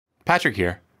Patrick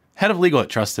here, Head of Legal at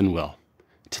Trust and Will.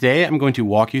 Today I'm going to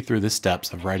walk you through the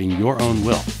steps of writing your own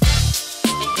will.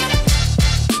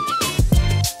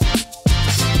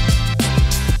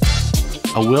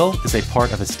 A will is a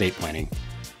part of estate planning,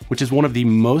 which is one of the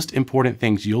most important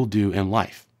things you'll do in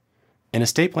life. An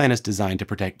estate plan is designed to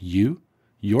protect you,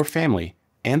 your family,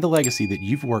 and the legacy that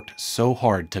you've worked so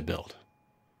hard to build.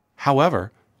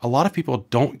 However, a lot of people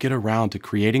don't get around to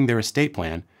creating their estate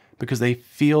plan because they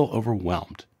feel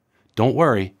overwhelmed. Don't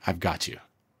worry, I've got you.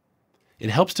 It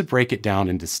helps to break it down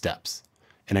into steps,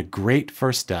 and a great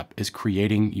first step is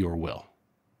creating your will.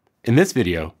 In this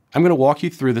video, I'm going to walk you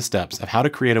through the steps of how to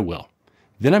create a will.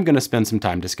 Then I'm going to spend some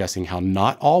time discussing how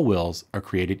not all wills are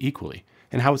created equally,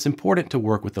 and how it's important to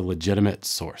work with a legitimate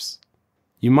source.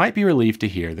 You might be relieved to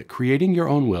hear that creating your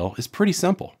own will is pretty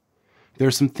simple. There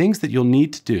are some things that you'll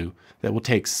need to do that will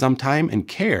take some time and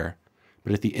care,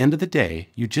 but at the end of the day,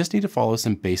 you just need to follow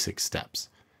some basic steps.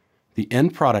 The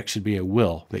end product should be a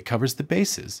will that covers the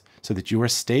bases so that your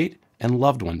estate and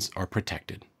loved ones are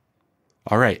protected.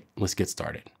 All right, let's get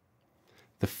started.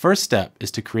 The first step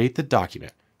is to create the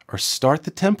document or start the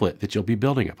template that you'll be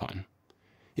building upon.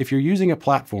 If you're using a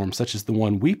platform such as the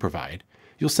one we provide,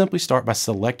 you'll simply start by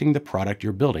selecting the product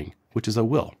you're building, which is a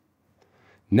will.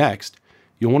 Next,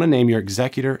 you'll want to name your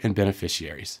executor and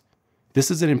beneficiaries.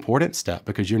 This is an important step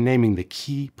because you're naming the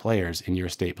key players in your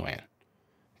estate plan.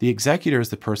 The executor is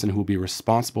the person who will be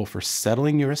responsible for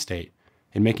settling your estate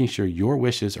and making sure your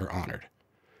wishes are honored.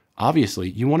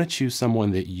 Obviously, you want to choose someone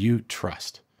that you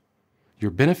trust. Your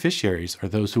beneficiaries are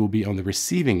those who will be on the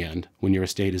receiving end when your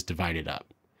estate is divided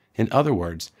up. In other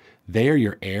words, they are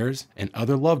your heirs and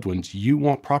other loved ones you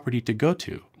want property to go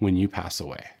to when you pass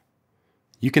away.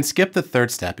 You can skip the third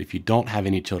step if you don't have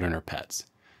any children or pets.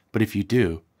 But if you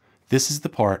do, this is the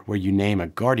part where you name a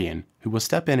guardian who will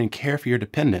step in and care for your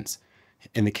dependents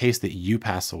in the case that you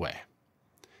pass away.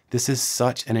 This is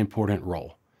such an important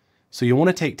role, so you'll want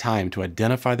to take time to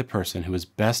identify the person who is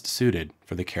best suited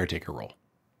for the caretaker role.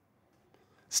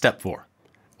 Step 4,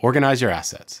 organize your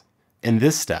assets. In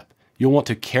this step, you'll want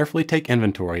to carefully take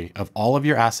inventory of all of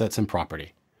your assets and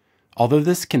property. Although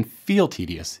this can feel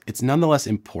tedious, it's nonetheless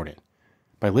important.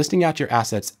 By listing out your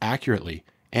assets accurately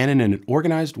and in an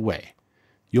organized way,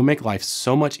 you'll make life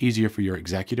so much easier for your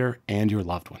executor and your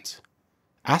loved ones.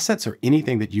 Assets are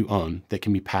anything that you own that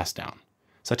can be passed down,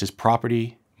 such as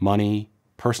property, money,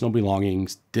 personal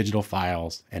belongings, digital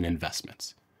files, and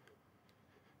investments.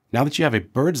 Now that you have a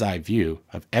bird's eye view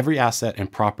of every asset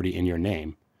and property in your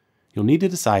name, you'll need to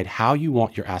decide how you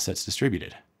want your assets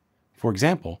distributed. For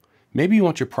example, maybe you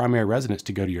want your primary residence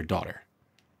to go to your daughter.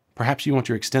 Perhaps you want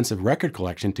your extensive record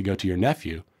collection to go to your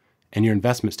nephew and your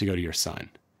investments to go to your son.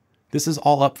 This is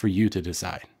all up for you to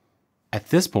decide. At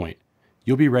this point,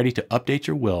 you'll be ready to update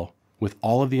your will with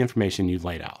all of the information you've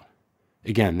laid out.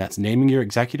 Again, that's naming your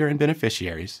executor and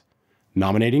beneficiaries,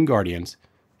 nominating guardians,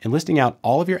 and listing out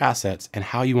all of your assets and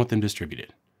how you want them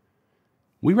distributed.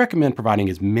 We recommend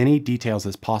providing as many details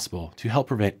as possible to help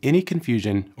prevent any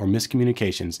confusion or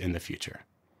miscommunications in the future.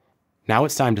 Now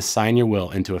it's time to sign your will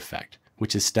into effect,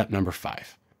 which is step number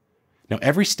 5. Now,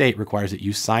 every state requires that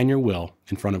you sign your will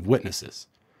in front of witnesses,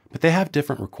 but they have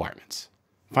different requirements.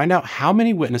 Find out how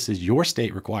many witnesses your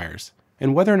state requires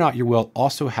and whether or not your will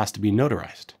also has to be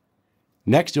notarized.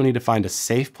 Next, you'll need to find a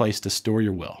safe place to store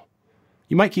your will.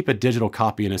 You might keep a digital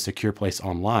copy in a secure place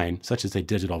online, such as a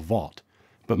digital vault,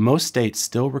 but most states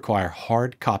still require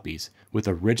hard copies with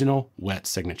original wet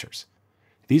signatures.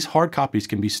 These hard copies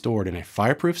can be stored in a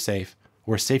fireproof safe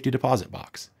or a safety deposit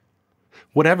box.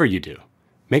 Whatever you do,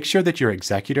 make sure that your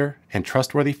executor and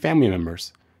trustworthy family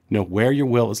members know where your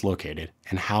will is located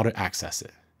and how to access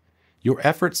it. Your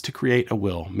efforts to create a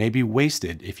will may be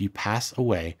wasted if you pass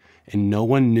away and no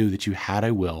one knew that you had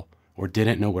a will or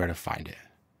didn't know where to find it.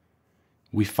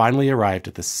 We finally arrived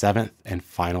at the 7th and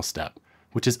final step,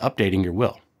 which is updating your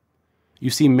will. You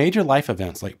see, major life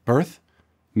events like birth,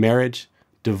 marriage,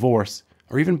 divorce,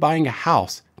 or even buying a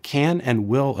house can and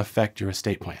will affect your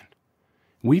estate plan.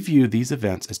 We view these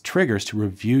events as triggers to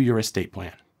review your estate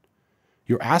plan.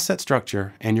 Your asset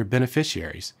structure and your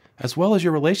beneficiaries, as well as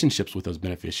your relationships with those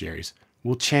beneficiaries,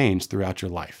 will change throughout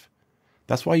your life.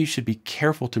 That's why you should be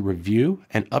careful to review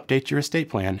and update your estate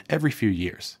plan every few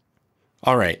years.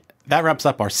 All right, that wraps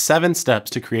up our 7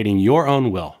 steps to creating your own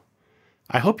will.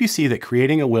 I hope you see that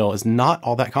creating a will is not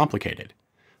all that complicated.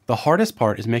 The hardest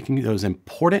part is making those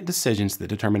important decisions that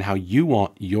determine how you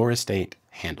want your estate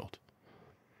handled.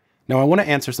 Now, I want to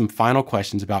answer some final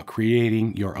questions about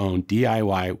creating your own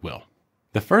DIY will.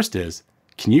 The first is,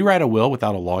 can you write a will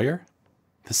without a lawyer?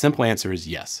 The simple answer is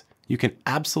yes. You can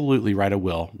absolutely write a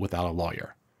will without a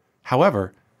lawyer.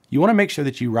 However, you want to make sure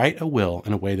that you write a will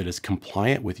in a way that is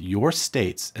compliant with your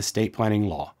state's estate planning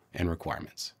law and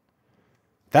requirements.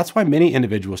 That's why many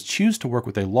individuals choose to work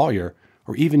with a lawyer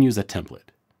or even use a template.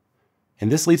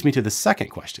 And this leads me to the second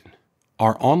question.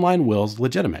 Are online wills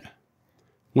legitimate?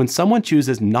 When someone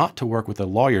chooses not to work with a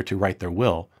lawyer to write their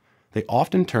will, they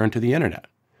often turn to the internet.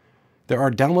 There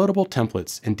are downloadable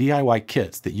templates and DIY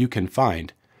kits that you can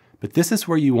find, but this is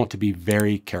where you want to be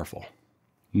very careful.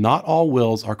 Not all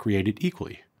wills are created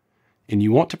equally, and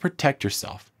you want to protect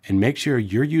yourself and make sure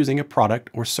you're using a product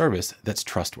or service that's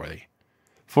trustworthy.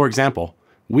 For example,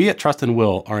 we at Trust and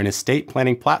Will are an estate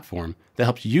planning platform that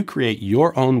helps you create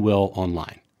your own will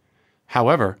online.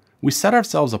 However, we set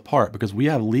ourselves apart because we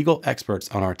have legal experts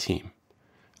on our team.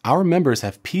 Our members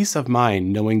have peace of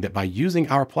mind knowing that by using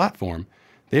our platform,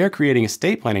 they are creating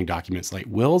estate planning documents like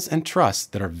wills and trusts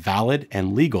that are valid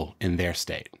and legal in their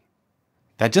state.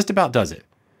 That just about does it.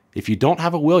 If you don't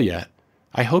have a will yet,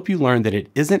 I hope you learned that it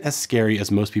isn't as scary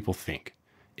as most people think.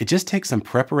 It just takes some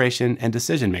preparation and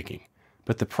decision making,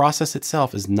 but the process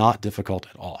itself is not difficult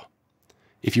at all.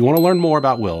 If you want to learn more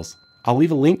about wills, I'll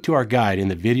leave a link to our guide in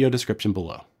the video description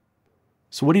below.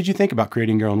 So what did you think about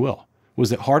creating your own will?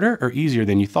 Was it harder or easier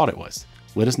than you thought it was?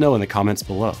 Let us know in the comments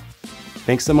below.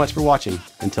 Thanks so much for watching.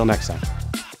 Until next time.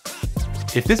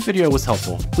 If this video was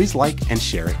helpful, please like and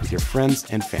share it with your friends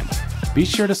and family. Be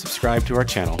sure to subscribe to our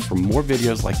channel for more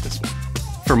videos like this one.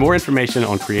 For more information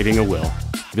on creating a will,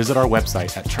 visit our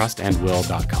website at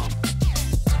trustandwill.com.